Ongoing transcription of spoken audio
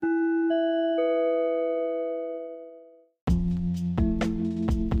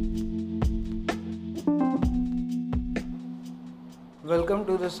Welcome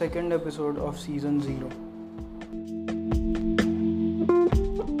to the second episode of season 0.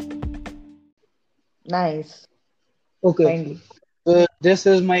 Nice, Okay, finally. so this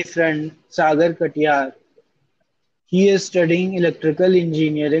is my friend Sagar Katiyar. He is studying electrical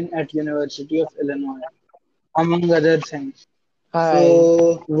engineering at University of Illinois, among other things. Hi.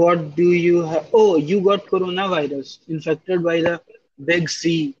 So, what do you have? Oh, you got coronavirus, infected by the big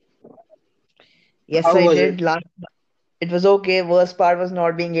C. Yes, How I was it? did last. It was okay. Worst part was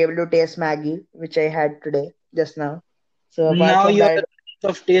not being able to taste Maggie, which I had today, just now. So apart Now from your that, sense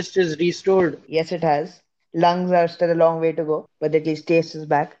of taste is restored. yes, it has. Lungs are still a long way to go, but at least taste is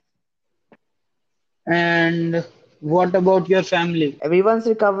back. And what about your family? Everyone's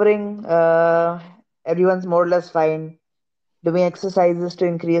recovering. Everyone's more or less fine. Doing exercises to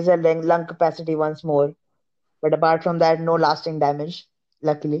increase their lung capacity once more. But apart from that, no lasting damage,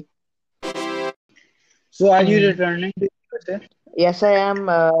 luckily. So, are you Hmm. returning to USA? Yes, I am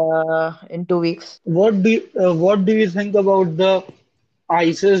in 2 weeks. What do you think about the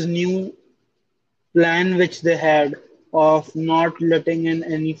ICE's new plan which they had of not letting in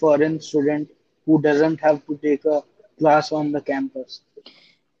any foreign student who doesn't have to take a class on the campus.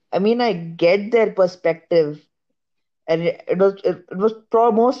 I mean, I get their perspective, and it was most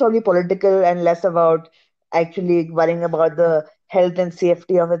probably political and less about actually worrying about the health and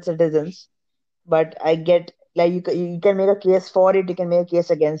safety of its citizens. But I get, like, you can make a case for it, you can make a case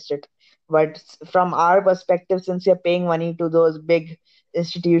against it. But from our perspective, since you're paying money to those big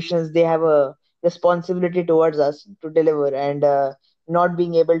institutions, they have a responsibility towards us to deliver, and not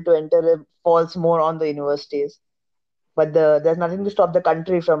being able to enter falls more on the universities. But there's nothing to stop the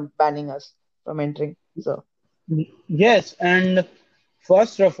country from banning us from entering. So. Yes, and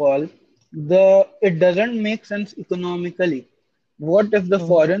first of all, the it doesn't make sense economically. What if the Mhm.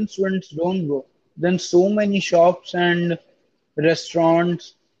 foreign students don't go? Then so many shops and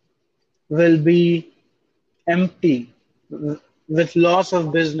restaurants will be empty with loss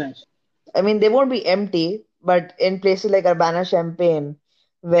of business. I mean, they won't be empty, but in places like Urbana-Champaign,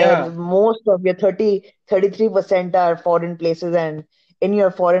 where Yeah, most of your 33% are foreign places, and in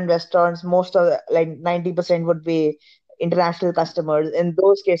your foreign restaurants, most of like 90% would be international customers. In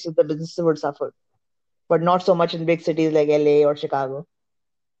those cases, the businesses would suffer, but not so much in big cities like LA or Chicago.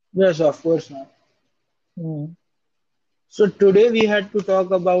 yes, of course not. Hmm. So today we had to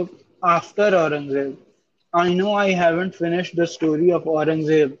talk about after Aurangzeb. I know I haven't finished the story of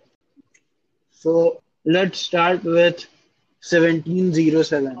Aurangzeb, so let's start with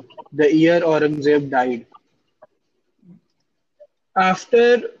 1707, the year Aurangzeb died.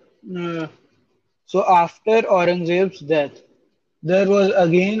 After uh, after Aurangzeb's death, there was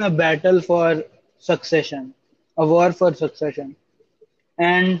again a battle for succession, a war for succession.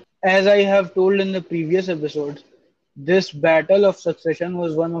 And as I have told in the previous episodes, this battle of succession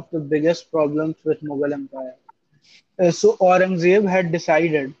was one of the biggest problems with Mughal Empire. So Aurangzeb had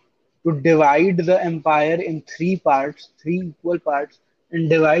decided to divide the empire in three parts, three equal parts, and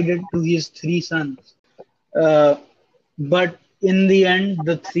divide it to his three sons. Uh, but in the end,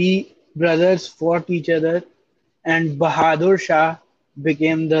 the three brothers fought each other, and Bahadur Shah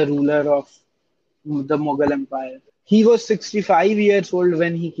became the ruler of the Mughal Empire. He was 65 years old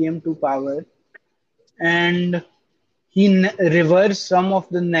when he came to power, and he reversed some of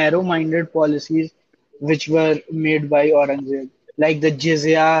the narrow-minded policies which were made by Aurangzeb, like the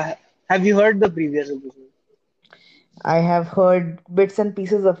jizya. Have you heard the previous episode? I have heard bits and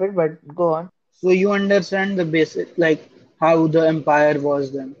pieces of it, but go on. So you understand the basic, like how the empire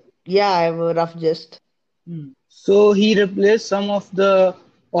was then. Yeah, I have a rough gist. So he replaced some of the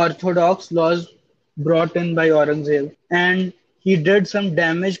orthodox laws brought in by Aurangzeb, and he did some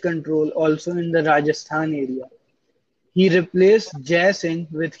damage control also in the Rajasthan area. He replaced Jai Singh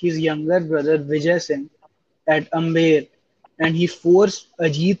with his younger brother Vijay Singh at Amber, and he forced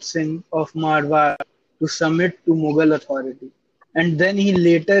Ajit Singh of Marwar to submit to Mughal authority. And then he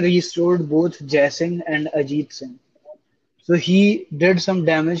later restored both Jai Singh and Ajit Singh. So he did some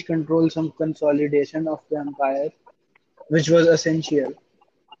damage control, some consolidation of the empire, which was essential.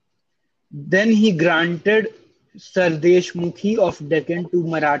 Then he granted Sardeshmukhi of Deccan to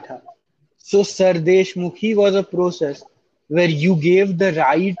Maratha. So Sardeshmukhi was a process where you gave the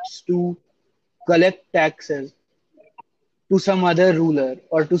rights to collect taxes to some other ruler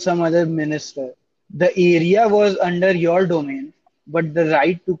or to some other minister. The area was under your domain, but the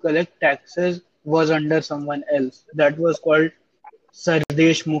right to collect taxes was under someone else. That was called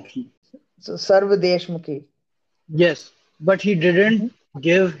Sardeshmukhi. So, Sarv Deshmukhi. Yes, but he didn't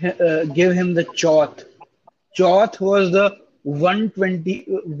give him the chauth. Chauth was the 120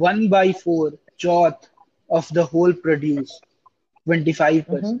 1 by 4 chauth of the whole produce. 25%.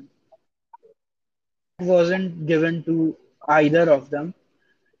 Mm-hmm. That wasn't given to either of them.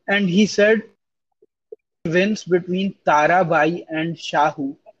 And he said wins between Tarabai and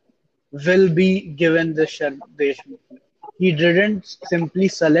Shahu will be given the Deshmukhi. He didn't simply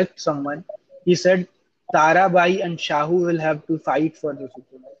select someone. He said Tarabai and Shahu will have to fight for the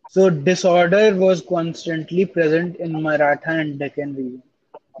supremacy. So disorder was constantly present in Maratha and Deccan region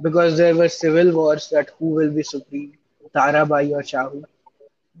because there were civil wars that who will be supreme, Tarabai or Shahu.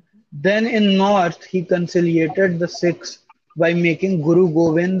 Then in north he conciliated the Sikhs by making Guru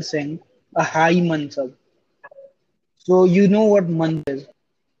Gobind Singh a high mansab. So you know what mansab is.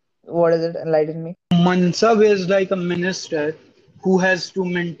 What is it? Enlighten me. Mansab is like a minister who has to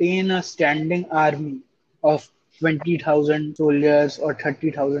maintain a standing army of 20,000 soldiers or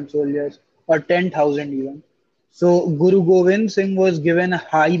 30,000 soldiers or 10,000 even. So Guru Gobind Singh was given a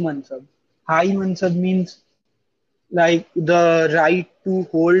high mansab. High mansab means like the right to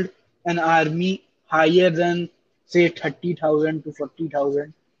hold an army higher than say 30,000 to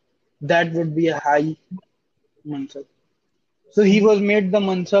 40,000. That would be a high mansab. So he Mm-hmm. was made the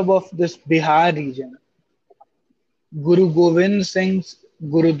mansab of this Bihar region. Guru Gobind Singh's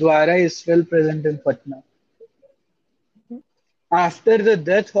Gurudwara is still present in Patna. After the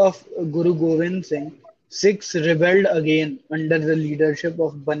death of Guru Gobind Singh, Sikhs rebelled again under the leadership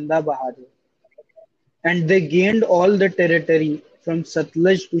of Banda Bahadur, and they gained all the territory from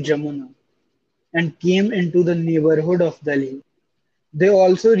Satluj to Jamuna and came into the neighborhood of Delhi. They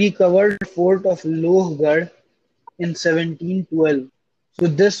also recovered the fort of Lohgarh in 1712. So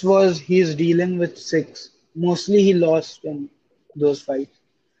this was his dealing with Sikhs. Mostly he lost in those fights.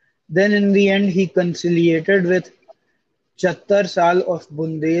 Then in the end he conciliated with Chattar Sal of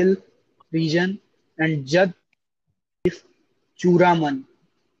Bundel region and Jat Churaman.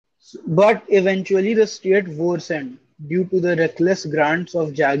 But eventually the state worsened due to the reckless grants of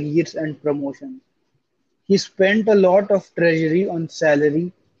Jagirs and promotions. He spent a lot of treasury on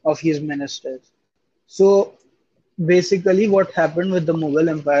salary of his ministers. So basically what happened with the Mughal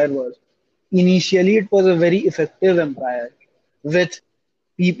Empire was initially it was a very effective empire with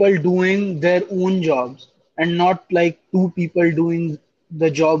people doing their own jobs and not like two people doing the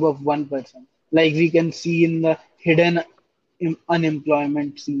job of one person. Like we can see in the hidden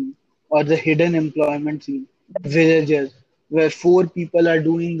unemployment scene or the hidden employment scene, villages where four people are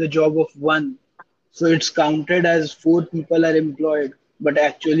doing the job of one. So it's counted as four people are employed, but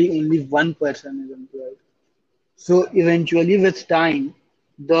actually only one person is employed. So eventually, with time,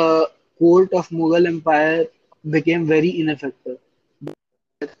 the court of Mughal Empire became very ineffective.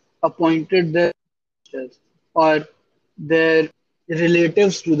 Appointed their ministers or their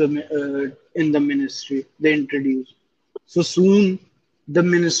relatives to the in the ministry they introduced. So soon the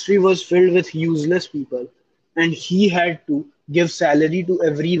ministry was filled with useless people, and he had to give salary to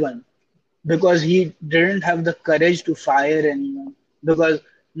everyone because he didn't have the courage to fire anyone because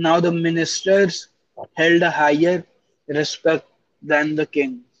now the ministers held a higher respect than the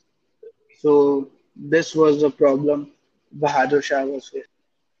king. So this was the problem Bahadur Shah was facing.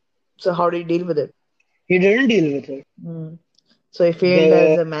 So how do you deal with it? He didn't deal with it. Mm. So he failed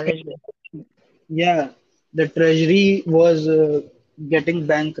as The a manager. yeah, the treasury was getting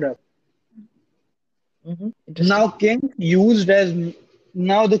bankrupt. Interesting. Now kings used as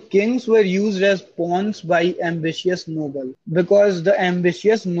Now the kings were used as pawns by ambitious nobles because the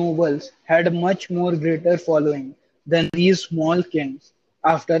ambitious nobles had a much more greater following than these small kings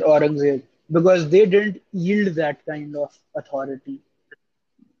after Aurangzeb because they didn't yield that kind of authority.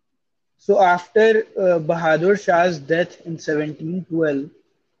 So after Bahadur Shah's death in 1712,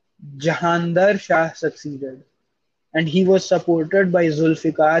 Jahandar Shah succeeded and he was supported by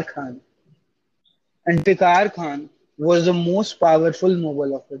Zulfikar Khan. And Zulfikar Khan was the most powerful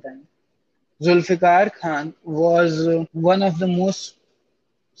noble of the time. Zulfikar Khan was one of the most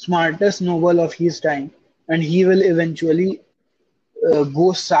smartest noble of his time, and he will eventually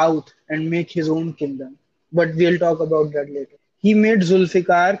go south and make his own kingdom. But we'll talk about that later. He made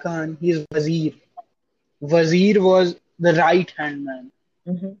Zulfikar Khan his wazir. Wazir was the right hand man.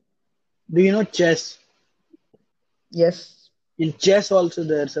 Mm-hmm. Do you know chess? Yes. In chess also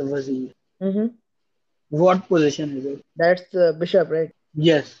there's a wazir. Mm-hmm. What position is it? That's the bishop, right?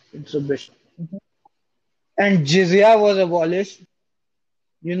 Yes, it's a bishop. Mm-hmm. And jizya was abolished.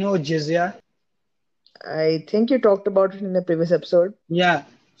 You know jizya? I think you talked about it in the previous episode. Yeah.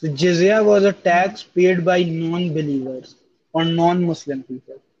 So jizya was a Mm-hmm. tax paid by non-believers or non-Muslim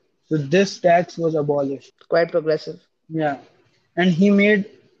people. So this tax was abolished. Quite progressive. Yeah. And he made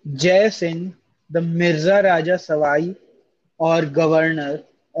Jai Singh the Mirza Raja Savai or governor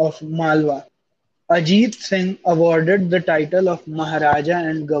of Malwa. Ajit Singh awarded the title of Maharaja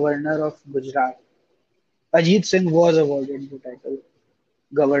and Governor of Gujarat. Ajit Singh was awarded the title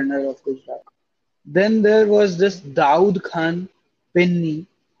Governor of Gujarat. Then there was this Daud Khan Pinni,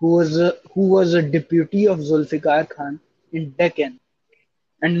 who was a deputy of Zulfikar Khan in Deccan,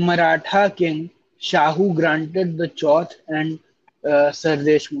 and Maratha king Shahu granted the Chauth and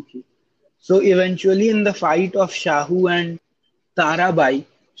Sardeshmukhi. So eventually, in the fight of Shahu and Tarabai,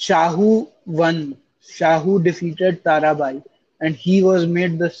 Shahu won. Shahu defeated Tarabai, and he was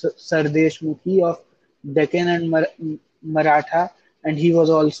made the Sardeshmukhi of Deccan and Maratha, and he was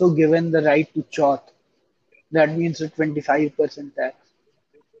also given the right to Chauth. That means a 25% tax.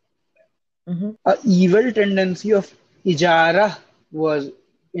 Mm-hmm. A evil tendency of ijara was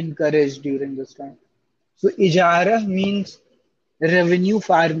encouraged during this time. So ijara means revenue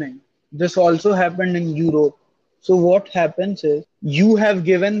farming. This also happened in Europe. So what happens is you have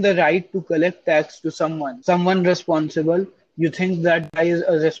given the right to collect tax to someone responsible. You think that guy is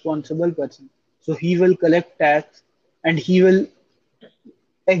a responsible person. So he will collect tax and he will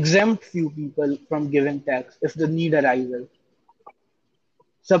exempt few people from giving tax if the need arises.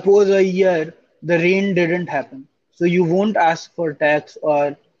 Suppose a year the rain didn't happen, so you won't ask for tax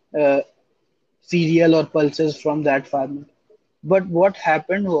or uh, cereal or pulses from that farmer. But what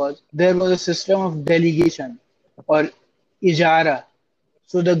happened was there was a system of delegation or ijara.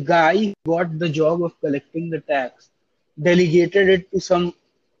 So the guy who got the job of collecting the tax delegated it to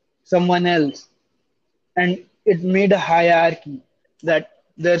someone else, and it made a hierarchy that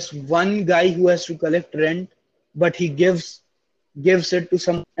there's one guy who has to collect rent, but he gives it to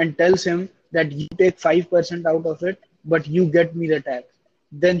someone and tells him that you take 5% out of it, but you get me the tax.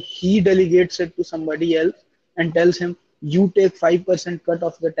 Then he delegates it to somebody else and tells him you take 5% cut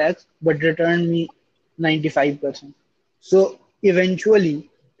of the tax, but return me 95%. So eventually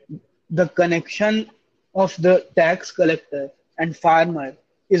the connection of the tax collector and farmer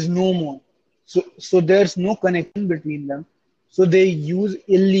is no more. So there's no connection between them. So they use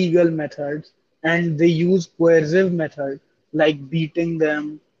illegal methods and they use coercive methods like beating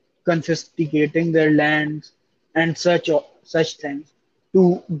them, confiscating their lands, and such things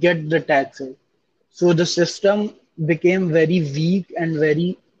to get the taxes. So the system became very weak and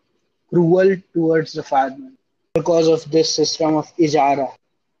very cruel towards the farmer because of this system of ijara.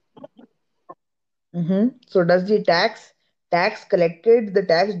 Mm-hmm. So does the tax collected, the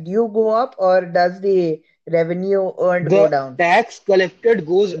tax due go up, or does the revenue earned go The down tax collected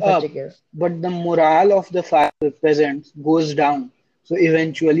goes in such a up, case? but the morale of the peasants goes down. So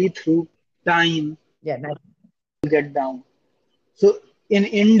eventually, through time, Yeah, nice. get down. So in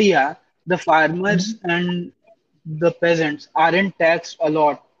India, the farmers Mm-hmm. and the peasants aren't taxed a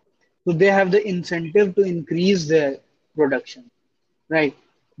lot. So they have the incentive to increase their production, right?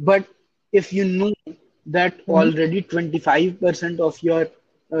 But if you know that Mm-hmm. already 25% of your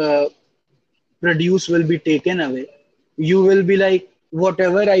uh, produce will be taken away, you will be like,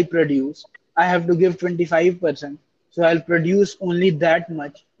 whatever I produce, I have to give 25%. So I'll produce only that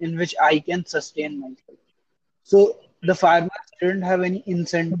much in which I can sustain myself. So the farmers didn't have any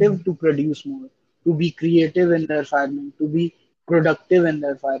incentive to produce more, to be creative in their farming, to be productive in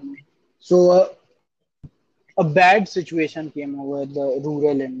their farming. So a bad situation came over the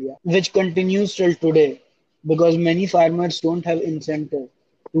rural India, which continues till today because many farmers don't have incentive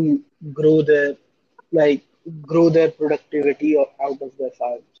to grow their like grow their productivity out of their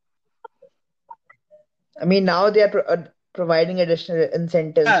farms. I mean, now they are providing additional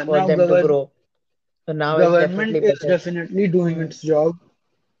incentives Yeah, for now them to grow. So now it's government definitely is better. definitely doing Hmm. its job.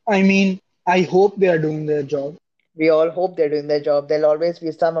 I mean, I hope they are doing their job. We all hope they're doing their job. There'll always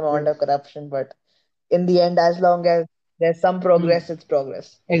be some amount Yes. of corruption, but in the end, as long as there's some Hmm. progress, it's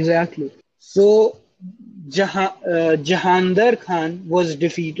progress. Exactly. So Jahandar Khan was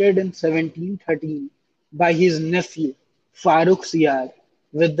defeated in 1713 by his nephew Farooq Siyar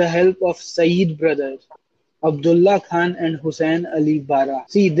with the help of Saeed brothers Abdullah Khan and Hussain Ali Bara.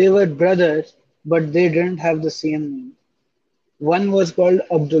 See, they were brothers, but they didn't have the same name. One was called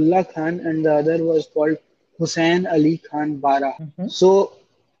Abdullah Khan and the other was called Hussain Ali Khan Bara. Hmm. So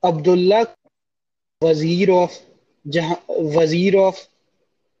Abdullah Wazir of Wazir of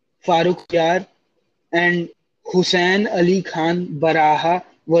Farooq and Hussain Ali Khan Baraha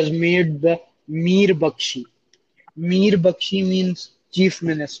was made the Mir Bakshi. Mir Bakshi means chief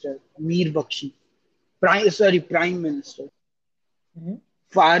minister. Mir Bakshi. Prime minister. Hmm.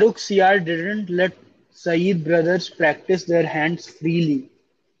 Farooq Siyar didn't let Saeed brothers practice their hands freely.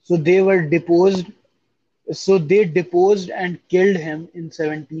 So they were deposed. So they deposed and killed him in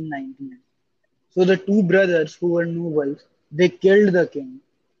 1719. So the two brothers who were nobles, they killed the king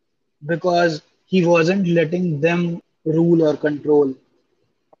because He wasn't letting them rule or control.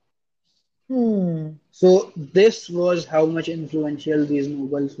 Hmm. So this was how much influential these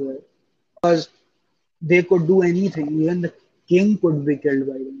nobles were, because they could do anything. Even the king could be killed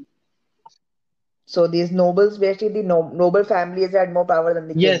by them. So these nobles, basically the noble families had more power than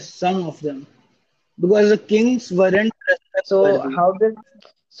the Yes, king. some of them, because the kings weren't So trustworthy. how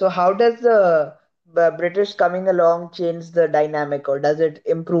does the British coming along change the dynamic, or does it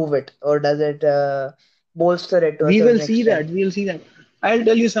improve it, or does it bolster it to a We will certain see that. extent? We'll see that. I'll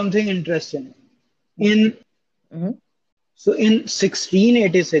tell you something interesting. In Hmm. in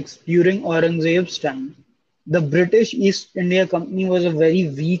 1686, during Aurangzeb's time, the British East India Company was a very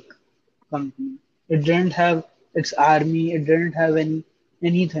weak company. It didn't have its army. It didn't have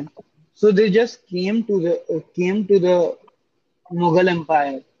anything. So they just came to the Mughal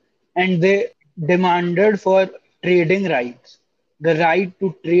Empire, and they demanded for trading rights, the right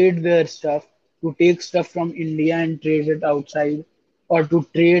to trade their stuff, to take stuff from India and trade it outside, or to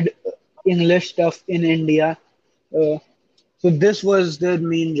trade English stuff in India. Uh, so this was their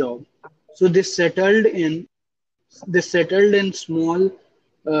main job. So they settled in small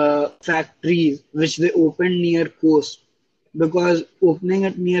factories which they opened near coast, because opening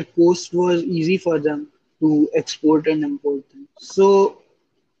it near coast was easy for them to export and import things. So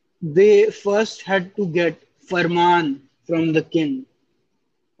they first had to get Farman from the king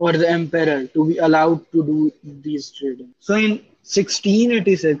or the emperor to be allowed to do these trading. So in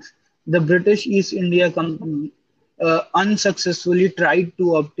 1686, the British East India Company unsuccessfully tried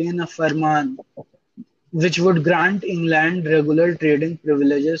to obtain a Farman which would grant England regular trading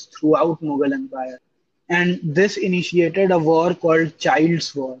privileges throughout Mughal Empire. And this initiated a war called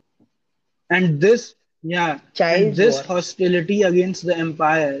Child's War. And this, yeah, and Child's this War. hostility against the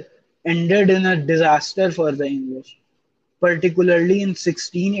empire ended in a disaster for the English, particularly in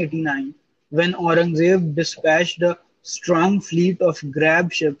 1689, when Aurangzeb dispatched a strong fleet of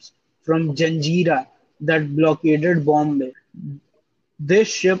grab ships from Janjira that blockaded Bombay. This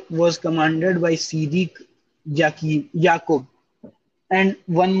ship was commanded by Siddiq Yaqub. And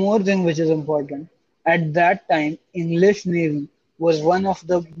one more thing which is important, at that time, English Navy was one of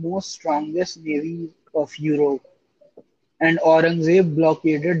the most strongest navies of Europe, and Aurangzeb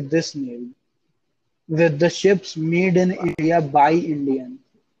blockaded this navy with the ships made in India by Indians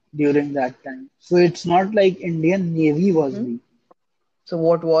during that time. So it's not like Indian Navy was Hmm. weak. So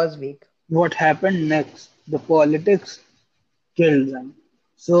what was weak? What happened next? The politics killed them.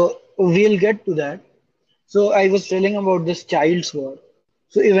 So we'll get to that. So I was telling about this child's war.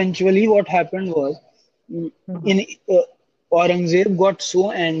 So eventually, what happened was, mm, Hmm. in Aurangzeb got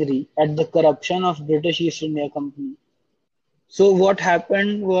so angry at the corruption of British East India Company. So what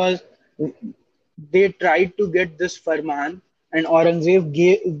happened was, they tried to get this farman, and Aurangzeb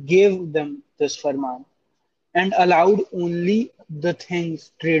gave them this farman and allowed only the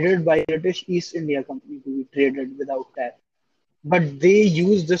things traded by British East India Company to be traded without tax. But they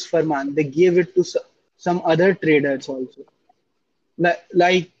used this farman. They gave it to some other traders also,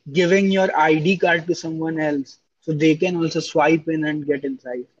 like giving your ID card to someone else so they can also swipe in and get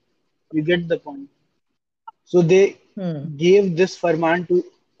inside. You get the point. So they Hmm. gave this farman to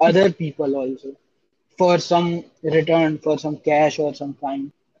other people also for some return, for some cash or some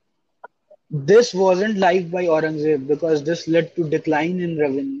kind. This wasn't liked by Aurangzeb because this led to decline in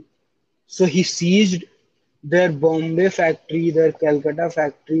revenue. So he seized their Bombay factory, their Calcutta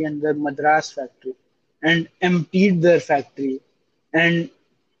factory, and their Madras factory, and emptied their factory and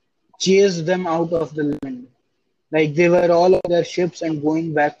chased them out of the land. Like they were all on their ships and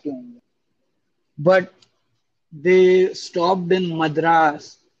going back to India. But they stopped in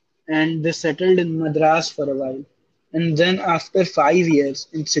Madras and they settled in Madras for a while. And then after 5 years,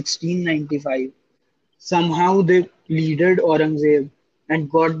 in 1695, somehow they pleaded Aurangzeb and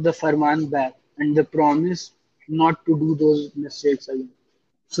got the Farman back, and they promised not to do those mistakes again.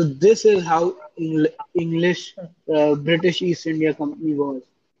 So this is how English British East India Company was.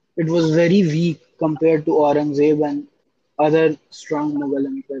 It was very weak compared to Aurangzeb and other strong Mughal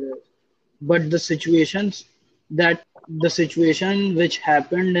emperors. But the situation which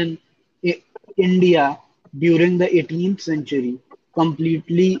happened in India during the 18th century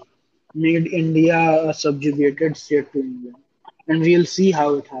completely made India a subjugated state to England. And we'll see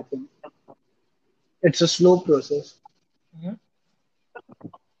how it happened. It's a slow process. Mhm.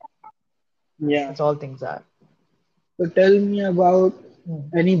 Yeah. That's all things are. So tell me about Hmm.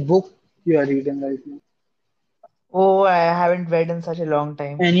 any book you are reading right now, Oh, I haven't read in such a long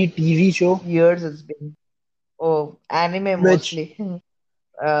time. any TV show, Years it's been. Oh, anime which mostly.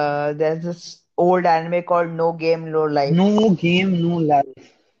 There's this old anime called No Game, No Life. no game, no life.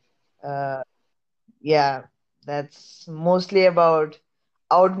 Yeah, that's mostly about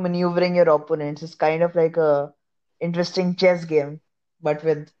outmaneuvering your opponents. It's kind of like a interesting chess game, but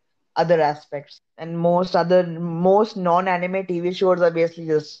with other aspects. And most non-anime TV shows are basically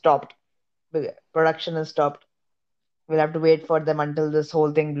just stopped. Production is stopped. We'll have to wait for them until this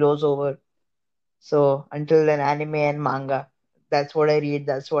whole thing blows over. So until then, anime and manga. That's what I read.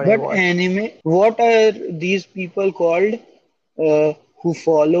 That's what I But watch. anime, what are these people called who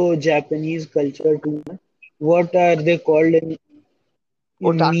follow Japanese culture too much? What are they called in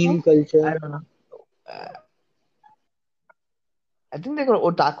Otaku? meme culture? I don't know. Uh, I think they're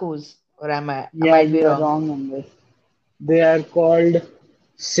called otakus, or am I? I Yeah, might be you are wrong. wrong on this. They are called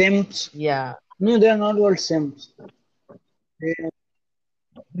simps. Yeah. No, they are not called simps. They are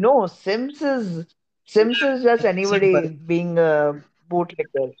No, Sims is just simple. anybody being a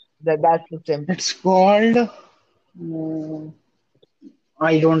bootlegger. That's the Sim. It's called.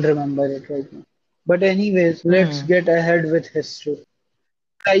 I don't remember it right now. But anyways, let's Hmm. get ahead with history.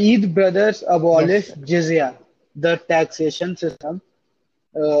 Saeed brothers Yes. abolished jizya, the taxation system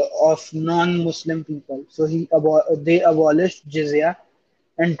of non-Muslim people. So they abolished jizya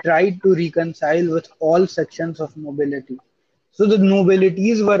and tried to reconcile with all sections of nobility. So the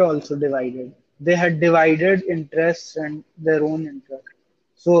nobilities were also divided. They had divided interests and their own interests.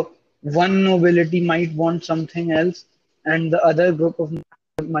 So one nobility might want something else, and the other group of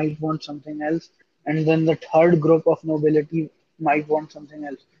might want something else, and then the third group of nobility might want something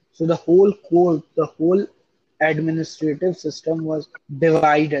else. So the whole court, the whole administrative system was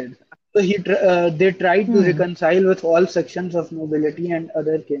divided. So they tried to Hmm. reconcile with all sections of nobility and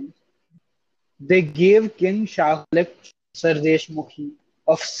other kings. They gave King Shah Sardeshmukhi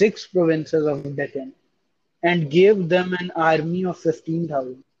of 6 provinces of Deccan and gave them an army of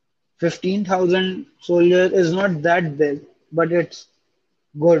 15,000. 15,000 soldiers is not that big, but it's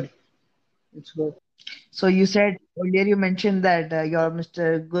good. It's good. So you said earlier you mentioned that your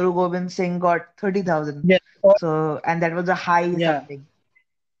Mr. Guru Gobind Singh got 30,000. Yes. Or, So and that was a high yeah. something.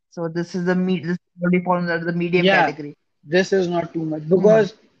 So this already falls under the medium Yeah. category. This is not too much Hmm.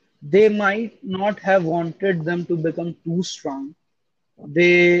 because they might not have wanted them to become too strong.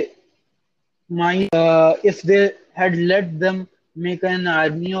 They might, if they had let them make an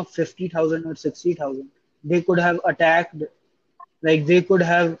army of 50,000 or 60,000, they could have attacked, like they could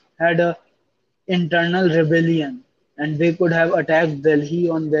have had a internal rebellion and they could have attacked Delhi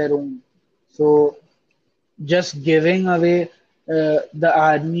on their own. So just giving away the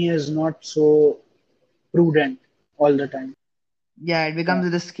army is not so prudent all the time. Yeah, it Yeah.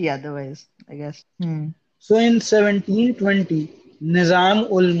 becomes risky otherwise, I guess. Hmm. So in 1720, Nizam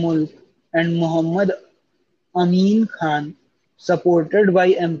ul Mulk and Muhammad Amin Khan, supported by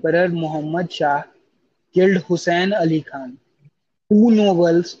Emperor Muhammad Shah, killed Hussain Ali Khan. Two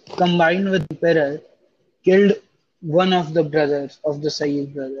nobles combined with the emperor killed one of the brothers of the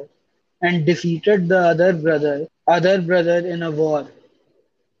Sayyid brothers and defeated the other brother in a war.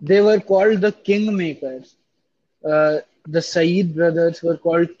 They were called the Kingmakers. The Sayyid brothers were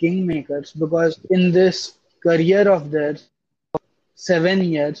called Kingmakers because in this career of theirs, 7 years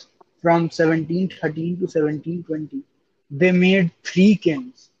from 1713 to 1720, they made 3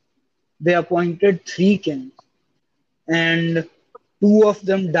 kings. They appointed 3 kings, and two of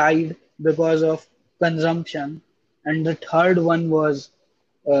them died because of consumption, and the third one was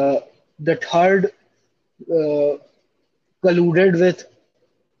the third uh, colluded with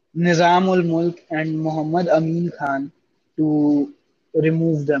Nizam ul Mulk and Muhammad Amin Khan to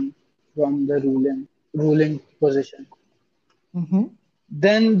remove them from the ruling position. Mm-hmm.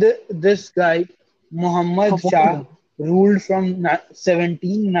 Then this guy, Muhammad For Shah, boredom. ruled from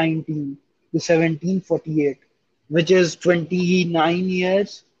 1719 to 1748, which is 29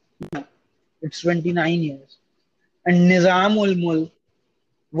 years. It's 29 years. And Nizam ul Mulk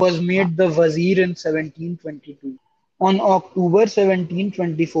was Wow. made the Wazir in 1722. On October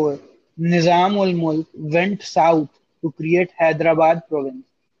 1724, Nizam ul Mulk went south to create Hyderabad province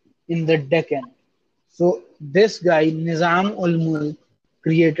in the Deccan. So this guy, Nizam ul Mulk,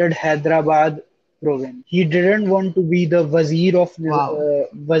 created Hyderabad province. He didn't want to be the Wow.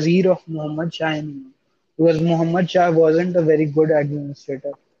 Wazir of Muhammad Shah anymore because Muhammad Shah wasn't a very good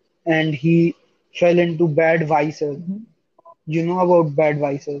administrator and he fell into bad vices. Mm-hmm. You know about bad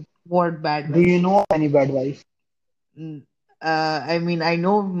vices. What bad Do you know vices? any bad vice? Mm, I mean, I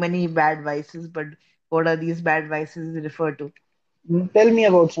know many bad vices, but what are these bad vices refer to? Tell me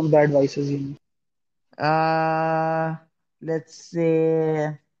about some bad vices you know. Uh, let's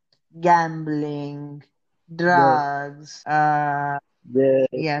say gambling, The, drugs, the,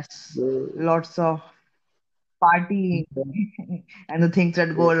 yes, the, lots of partying the, and the things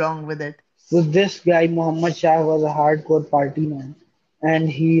that go the along with it. So this guy Muhammad Shah was a hardcore party man, and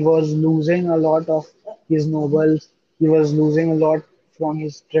he was losing a lot of his nobles. He was losing a lot from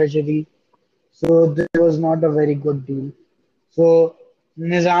his treasury. So this was not a very good deal. So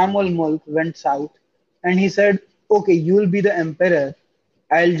Nizam ul Mulk went south, and he said, "Okay, you will be the emperor.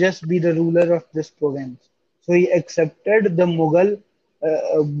 I'll just be the ruler of this province." So he accepted the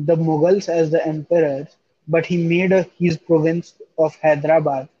Mughals as the emperors, but he made his province of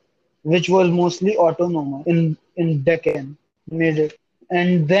Hyderabad, which was mostly autonomous in Deccan. He made it,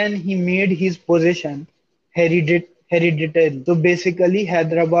 and then he made his position hereditary. So basically,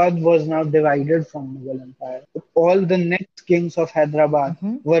 Hyderabad was now divided from Mughal Empire. All the next kings of Hyderabad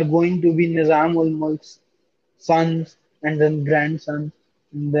Mm-hmm. were going to be Nizam ul Mulk's sons and then grandsons,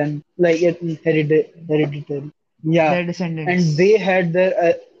 and then like it hereditary. Yeah, Their and descendants. they had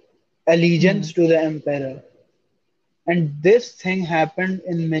their allegiance Hmm. to the emperor. And this thing happened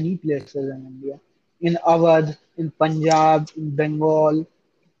in many places in India, in Awadh, in Punjab, in Bengal.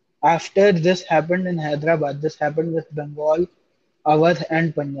 After this happened in Hyderabad, this happened with Bengal, Awadh,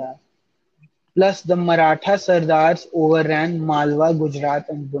 and Punjab. Plus, the Maratha Sardars overran Malwa, Gujarat,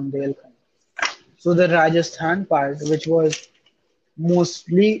 and Bundelkhand. So the Rajasthan part, which was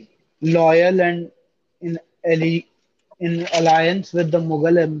mostly loyal and in alli- in alliance with the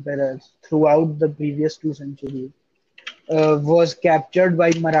Mughal emperors throughout the previous 2 centuries, was captured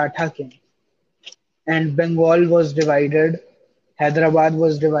by Maratha kings, and Bengal was divided, Hyderabad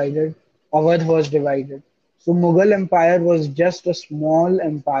was divided, Awadh was divided. So Mughal Empire was just a small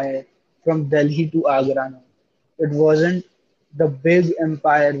empire from Delhi to Agra now. It wasn't the big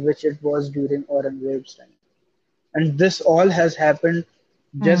empire which it was during Aurangzeb's time. And this all has happened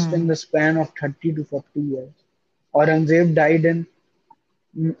just in Hmm. the span of 30 to 40 years. Aurangzeb died in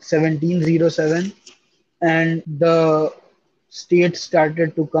 1707, and the state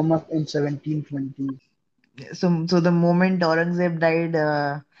started to come up in 1720. So the moment Aurangzeb died,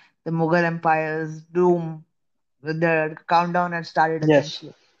 the Mughal Empire's doom, the countdown had started Yes,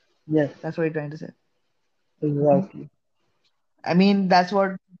 essentially. yes, That's what you're trying to say. Mhm. exactly. I mean, that's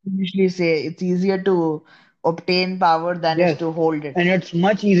what we usually say. It's easier to obtain power than is Yes, to hold it. and it's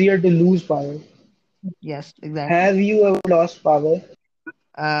much easier to lose power. Yes, exactly. Have you ever lost power?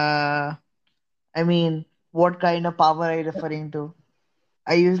 Uh, I mean, what kind of power are you referring to?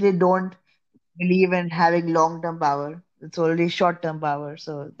 I usually don't believe in having long-term power. It's only short-term power,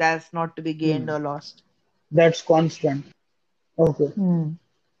 so that's not to be gained Hmm, or lost. that's constant. Okay. Hmm.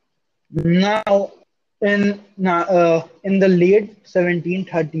 Now, in the late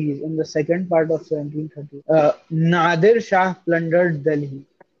 1730s, in the second part of 1730s, Nadir Shah plundered Delhi.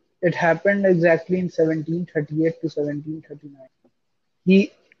 It happened exactly in 1738 to 1739.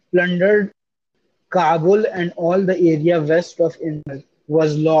 He plundered Kabul and all the area west of Indus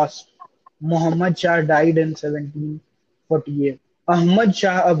was lost. Muhammad Shah died in 1748. Ahmad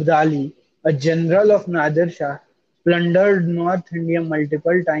Shah Abdali, a general of Nadir Shah, plundered North India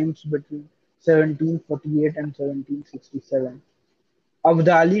multiple times between 1748 and 1767.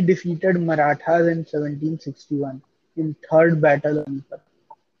 Abdali defeated Marathas in 1761 in Third Battle of Panipat.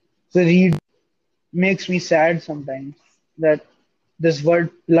 So read makes me sad sometimes that this word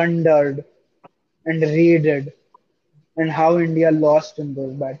plundered and raided and how India lost in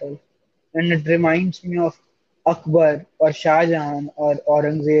those battles. And it reminds me of Akbar or Shah Jahan or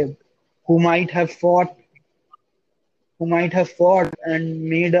Aurangzeb, who might have fought, who might have fought and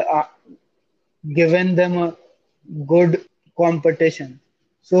given them a good competition.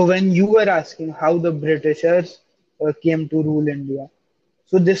 So when you were asking how the Britishers came to rule India,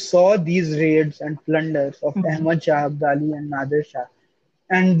 so they saw these raids and plunders of Mhm. Ahmad Shah Abdali and Nadir Shah,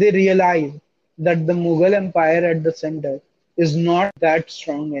 and they realized that the Mughal Empire at the center is not that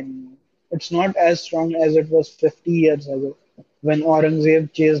strong anymore. It's not as strong as it was 50 years ago when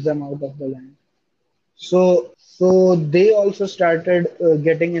Aurangzeb chased them out of the land. So they also started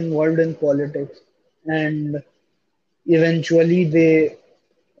getting involved in politics, and eventually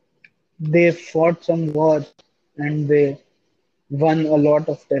they fought some wars and they won a lot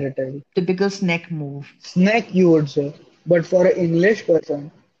of territory. Typical snake move. Snack, you would say, but for an English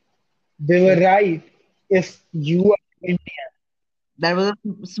person, they were Yes. right. If you are Indian, That was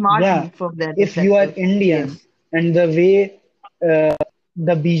a smart yeah, move from their if you are perspective. Indian, Yes. and the way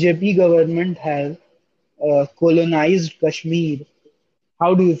the BJP government has colonized Kashmir,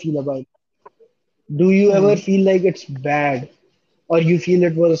 how do you feel about it? Do you ever Hmm. feel like it's bad, or you feel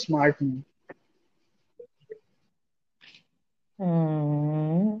it was a smart move?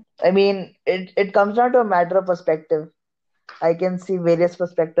 I mean, it comes down to a matter of perspective. I can see various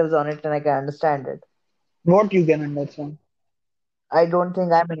perspectives on it and I can understand it. What you can understand? I don't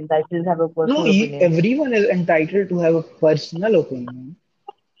think I'm entitled to have a No, personal opinion. everyone is entitled to have a personal opinion.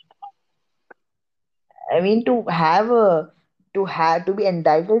 I mean, to be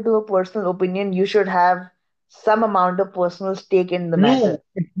entitled to a personal opinion, you should have some amount of personal stake in the No, matter.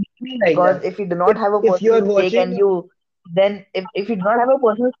 it's not like Because that. if you do not have a If you personal are stake watching, and you then if you do not have a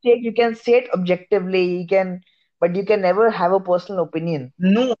personal stake, you can say it objectively, but you can never have a personal opinion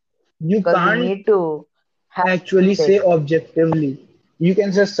no, you because you can't need to have some actually stake. say objectively. You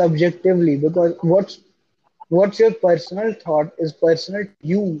can say subjectively because what's your personal thought is personal to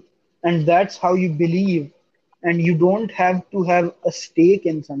you, and that's how you believe. And you don't have to have a stake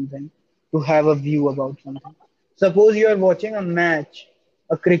in something to have a view about something. Suppose you are watching a match,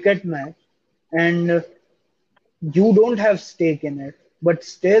 a cricket match, and you don't have stake in it, but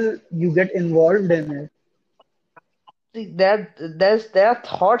still you get involved in it. See, there are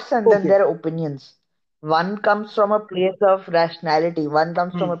thoughts and then Okay. there are opinions. One comes from a place of rationality, one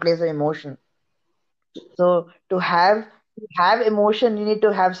comes from Hmm. a place of emotion. So to have emotion, you need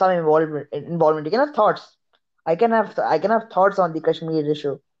to have some involvement. You can have thoughts. I can have thoughts on the Kashmir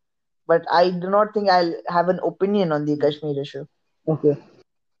issue, but I do not think I'll have an opinion on the Kashmir issue. Okay.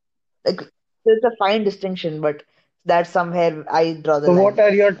 Like there's a fine distinction, but that's somewhere I draw the So what line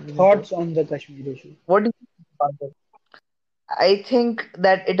are your between the two. thoughts on the Kashmir issue? What do you think about it? I think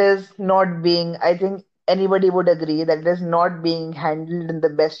that it is not being. I think anybody would agree that it is not being handled in the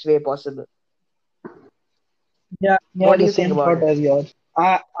best way possible. Yeah, What do the you think same about thought it? as yours.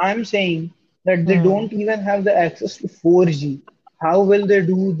 I'm saying that they Hmm. don't even have the access to 4G. How will they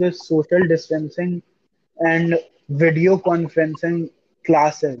do this social distancing and video conferencing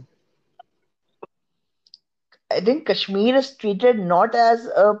classes? I think Kashmir is treated not as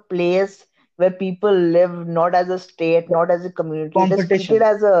a place where people live, not as a state, not as a community. It is treated Competition.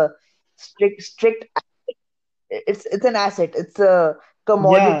 as a strict. It's an asset. It's a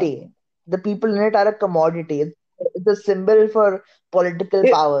Yeah. commodity. The people in it are a commodity. It's a symbol for political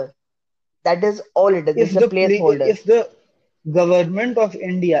If, power. That is all it is. if It's a the placeholder. if the government of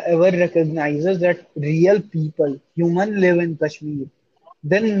India ever recognizes that real people, human live in Kashmir,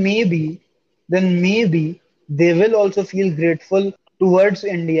 then maybe, then maybe they will also feel grateful towards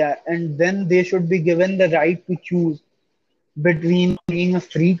India, and then they should be given the right to choose between being a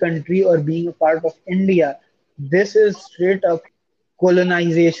free country or being a part of India. This is straight up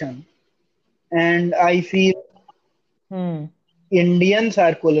colonization, and I feel Hmm. Indians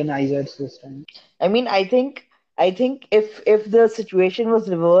are colonizers this time. I mean, I think if the situation was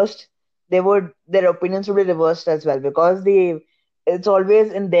reversed, their opinions would be reversed as well because the it's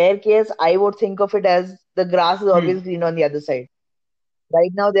always in their case. I would think of it as the grass is Hmm. always green on the other side.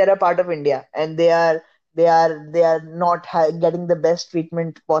 Right now, they are a part of India, and they are not getting the best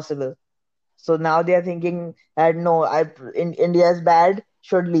treatment possible. So now they are thinking that no, India is bad,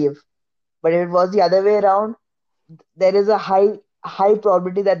 should leave. But if it was the other way around, there is a high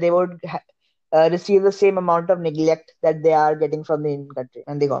probability that they would receive the same amount of neglect that they are getting from the Indian country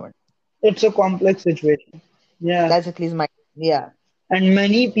and the government. It's a complex situation. Yeah. That's at least my yeah. And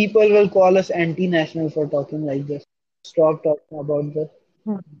many people will call us anti-national for talking like this. Stop talking about this.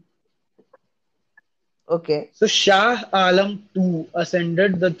 Hmm. Okay. So Shah Alam II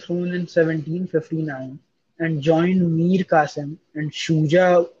ascended the throne in 1759 and joined Mir Qasim and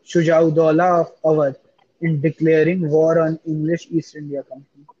Shujauddaulah of Awadh in declaring war on English East India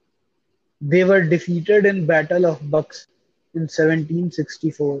Company. They were defeated in Battle of Bucks in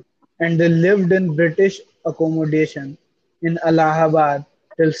 1764 and they lived in British accommodation in Allahabad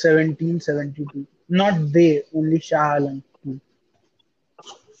till 1772. Not they, only Shah Alam II.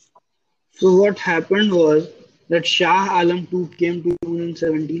 So what happened was that Shah Alam II came to rule in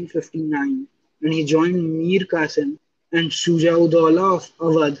 1759 and he joined Mir Qasim and Shujauddaulah of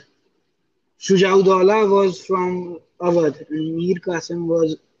Awadh. Shujauddaulah was from Awadh and Mir Qasim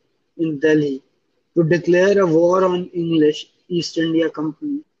was in Delhi to declare a war on English East India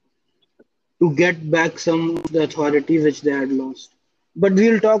Company to get back some of the authority which they had lost. But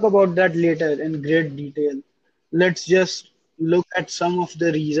we'll talk about that later in great detail. Let's just look at some of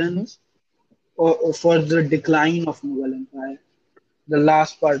the Mm-hmm. reasons for the decline of Mughal Empire, the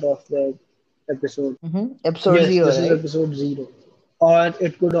last part of the episode. Mm-hmm. Episode Yes, zero, this is right? episode 0. Or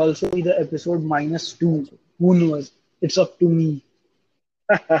it could also be the episode -2. Who knows? It's up to me.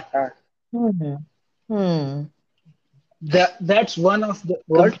 Hmm. Hmm. That's one of the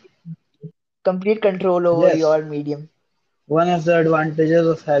what? Complete, complete control over Yes, your medium. one of the advantages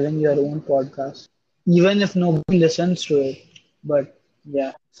of having your own podcast, even if nobody listens to it. But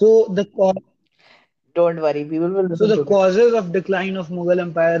yeah. Don't worry, people will So listen the to it. causes of decline of Mughal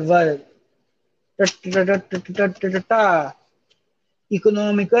Empire were ta- ta- ta- ta- ta- ta- ta- ta- ta- ta.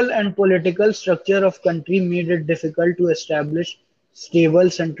 Economical and political structure of country made it difficult to establish stable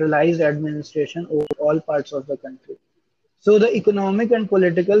centralized administration over all parts of the country. So the economic and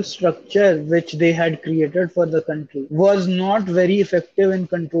political structure which they had created for the country was not very effective in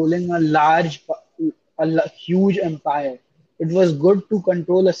controlling huge empire. It was good to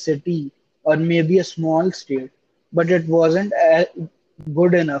control a city or maybe a small state, but it wasn't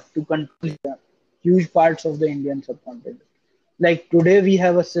good enough to control huge parts of the Indian subcontinent. Like today, we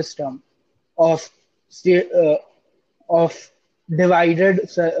have a system of state of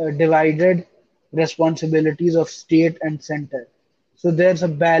divided responsibilities of state and center. So there's a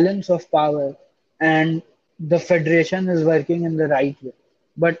balance of power, and the federation is working in the right way.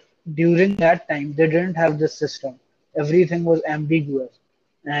 But during that time, they didn't have this system. Everything was ambiguous,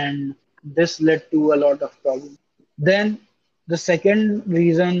 and this led to a lot of problems. Then the second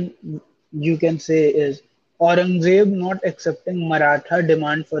reason you can say is Aurangzeb not accepting Maratha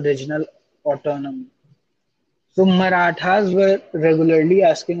demand for regional autonomy. So Marathas were regularly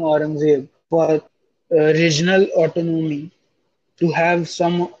asking Aurangzeb for regional autonomy to have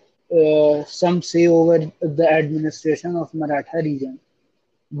some say over the administration of Maratha region,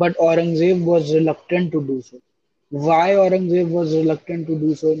 but Aurangzeb was reluctant to do so. Why Aurangzeb was reluctant to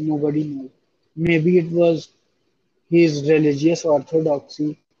do so, nobody knows. Maybe it was his religious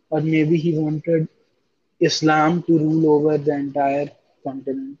orthodoxy, or maybe he wanted Islam to rule over the entire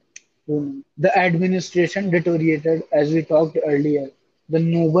continent. The administration deteriorated, as we talked earlier. The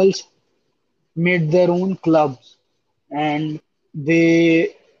nobles made their own clubs and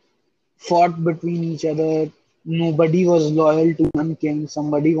they fought between each other. Nobody was loyal to one king.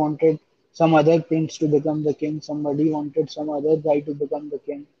 Somebody wanted some other prince to become the king. Somebody wanted some other guy to become the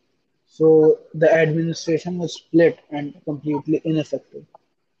king. So the administration was split and completely ineffective.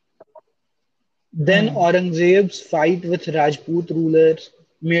 Then Hmm. Aurangzeb's fight with Rajput rulers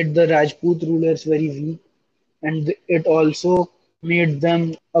made the Rajput rulers very weak, and it also made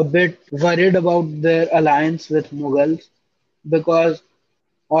them a bit worried about their alliance with Mughals because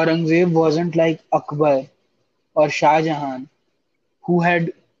Aurangzeb wasn't like Akbar or Shah Jahan, who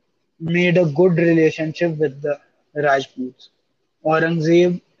had made a good relationship with the Rajputs.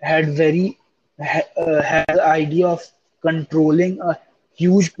 Aurangzeb had the idea of controlling a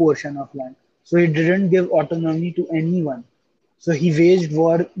huge portion of land, so he didn't give autonomy to anyone. So he waged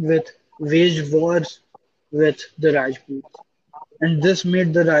wars with the Rajputs, and this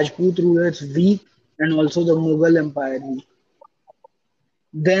made the Rajput rulers weak and also the Mughal Empire weak.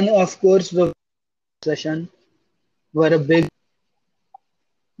 Then, of course, the succession were a big.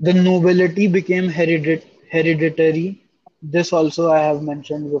 The nobility became hereditary. This also I have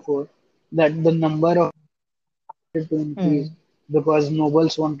mentioned before that the number of to increase Hmm. because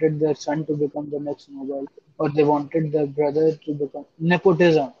nobles wanted their son to become the next noble or they wanted their brother to become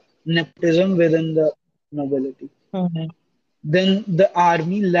nepotism within the nobility. Hmm. Then the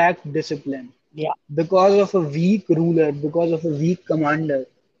army lacked discipline. Yeah. Because of a weak ruler, because of a weak commander,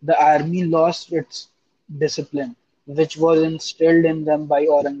 the army lost its discipline, which was instilled in them by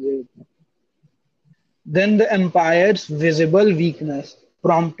Aurangzeb. Then the empire's visible weakness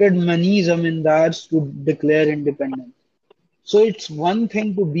prompted many zamindars to declare independence. So it's one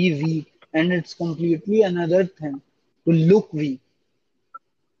thing to be weak, and it's completely another thing to look weak.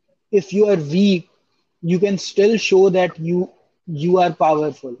 If you are weak, you can still show that you are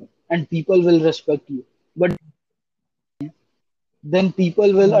powerful, and people will respect you. But then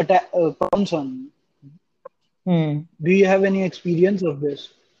people will Hmm. attack, pounce on you. Hmm. Do you have any experience of this?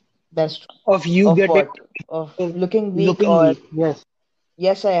 That's true. Of you Of getting what? Of looking weak looking or weak? Yes.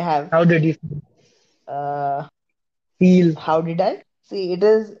 yes, I have. How did you Uh, feel? how did I? See,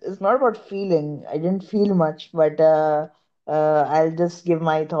 it's not about feeling. I didn't feel much, but I'll just give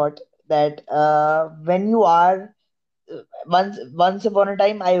my thought that when you are once upon a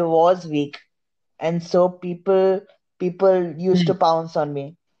time I was weak, and so people used Hmm. to pounce on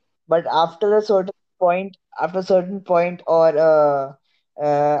me. But after a certain point, or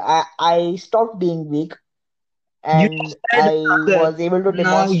I stopped being weak, You and said, I Sagar, was able to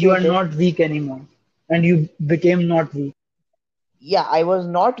now you are demonstrate it. not weak anymore, and you became not weak. Yeah, I was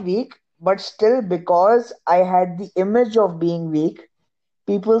not weak, but still, because I had the image of being weak,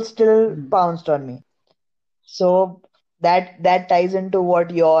 people still Hmm. pounced on me. So that ties into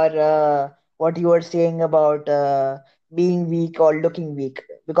what you were saying about being weak or looking weak.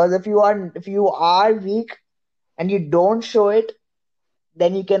 Because if you are weak and you don't show it,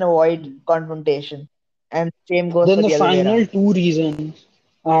 then you can avoid Hmm. confrontation. And same goes Then for the the other way final around. two reasons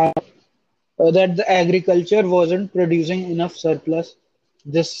are that the agriculture wasn't producing enough surplus.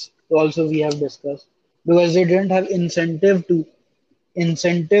 This also we have discussed because they didn't have incentive to.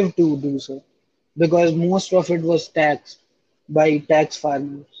 incentive to do so because most of it was taxed by tax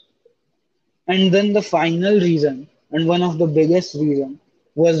farmers. And then the final reason, and one of the biggest reason,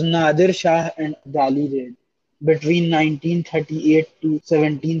 was Nadir Shah and Abdali raid between 1938 to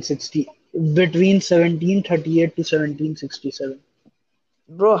 1760, between 1738 to 1767.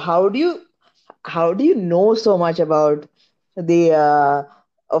 Bro, how do you know so much about the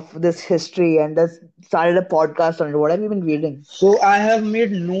of this history and just started a podcast on it? What have you been reading? So I have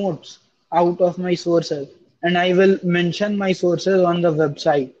made notes out of my sources, and I will mention my sources on the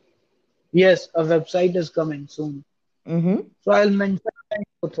website. Yes, a website is coming soon. Mm-hmm. So I'll mention my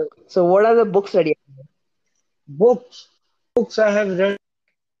sources. So what are the books that you Books. Books I have read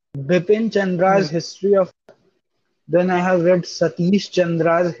Bipin hmm Chandra's History of. Then I have read Satish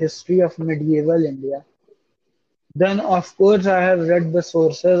Chandra's History of Medieval India. Then, of course, I have read the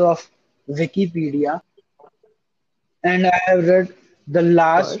sources of Wikipedia, and I have read The Of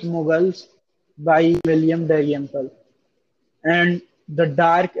Last course. Mughals by William Dalrymple and The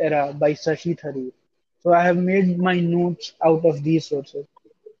Dark Era by Sashi Tharoor. So I have made my notes out of these sources.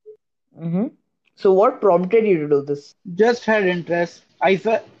 Mm-hmm. So what prompted you to do this? Just had interest. I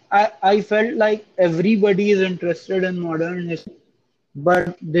felt like everybody is interested in modern history,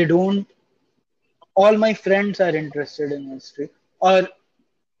 but they don't. All my friends are interested in history, or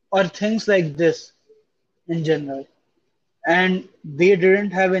or things like this in general, and they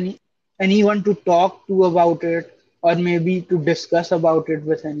didn't have anyone to talk to about it or maybe to discuss about it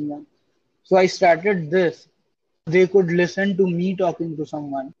with anyone. So I started this so they could listen to me talking to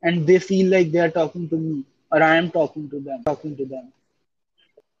someone and they feel like they are talking to me or I am talking to them.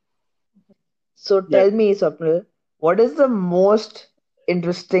 So Yes. tell me, Swapnil, what is the most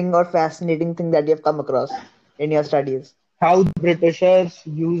interesting or fascinating thing that you have come across in your studies? How the Britishers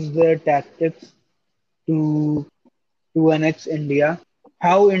used their tactics to annex India,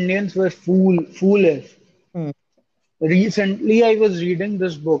 how Indians were foolish. Hmm. Recently, I was reading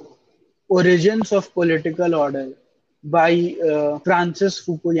this book, Origins of Political Order by Francis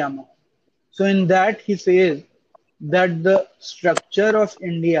Fukuyama. So, in that, he says that the structure of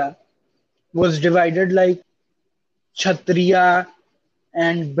India was divided like Kshatriya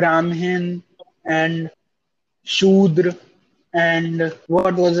and Brahmin and Shudra and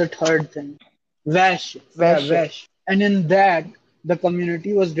what was the third thing? Vash. Yeah, Vashya. Vash. And in that, the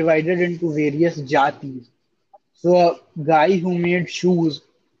community was divided into various jatis. So a guy who made shoes,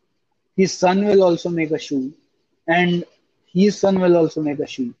 his son will also make a shoe, and his son will also make a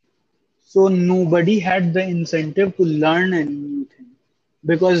shoe. So nobody had the incentive to learn any new thing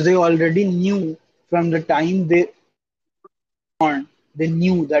because they already knew from the time born, they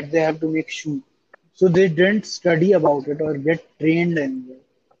knew that they have to make shoe. So they didn't study about it or get trained anywhere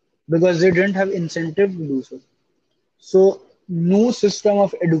because they didn't have incentive to do so. So no system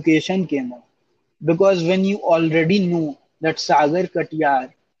of education came up because when you already know that Sagar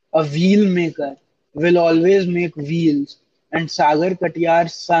Katiyar, a wheel maker, will always make wheels, and Sagar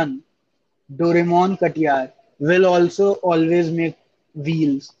Katiyar's son, Doraemon Katiyar, will also always make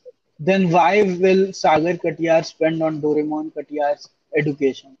wheels, then why will Sagar Katiyar spend on Doraemon Katiyar's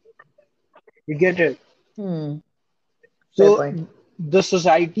education? You get it? Hmm. Fair So point. the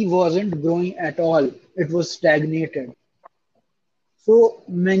society wasn't growing at all, it was stagnated. So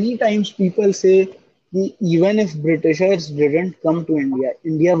many times people say that even if Britishers didn't come to India,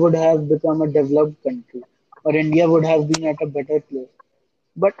 India would have become a developed country or India would have been at a better place.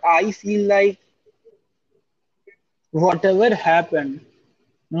 But I feel like whatever happened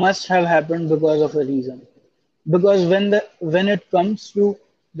must have happened because of a reason. Because when it comes to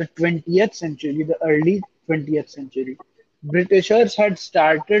the 20th century, the early 20th century, Britishers had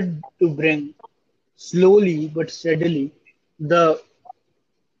started to bring slowly but steadily the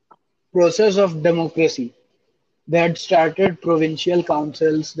process of democracy. They had started provincial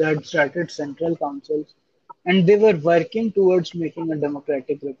councils, they had started central councils, and they were working towards making a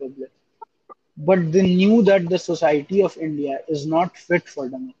democratic republic. But they knew that the society of India is not fit for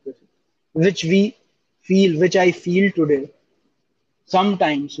democracy, which which I feel today.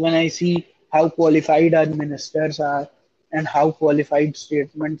 Sometimes when I see how qualified our ministers are and how qualified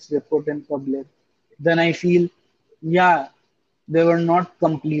statements they put in public, then I feel, yeah, they were not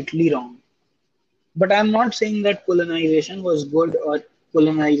completely wrong. But I'm not saying that colonization was good or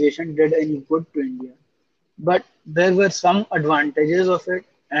colonization did any good to India. But there were some advantages of it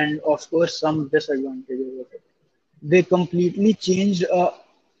and of course some disadvantages of it. They completely changed a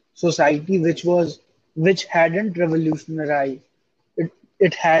society which hadn't revolutionized.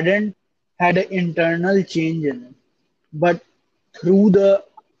 It hadn't had an internal change in it. But through the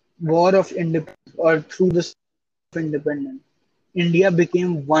war of independence or through the independence, India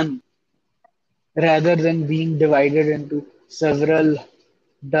became one rather than being divided into several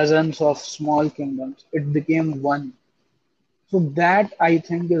dozens of small kingdoms. It became one. So that I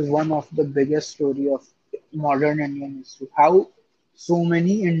think is one of the biggest story of modern Indian history. How so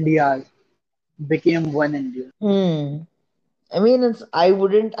many Indias became one India. Hmm. I mean, I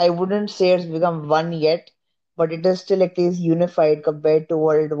wouldn't say it's become one yet, but it is still at least unified compared to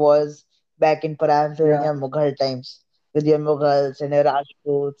what it was back in perhaps during Yeah, your Mughal times with your Mughals and your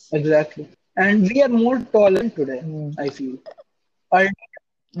Rajputs. exactly. And we are more tolerant today, Hmm. I feel. Ear-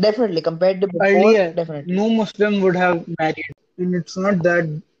 Definitely compared to before, Earlier, definitely. no Muslim would have married, and it's not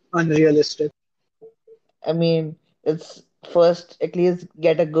that unrealistic. I mean, it's first at least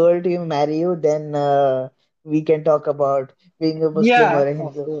get a girl to marry you, then we can talk about being a Muslim or Yeah, a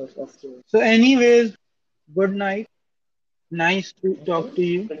of Hindu. course, of course. So, anyways, good night. Nice to talk to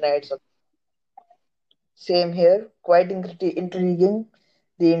you. Good night. Same here, quite intriguing.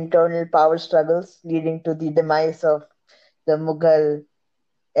 The internal power struggles leading to the demise of the Mughal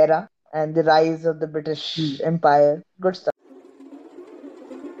era and the rise of the Hmm. British Empire. Good stuff.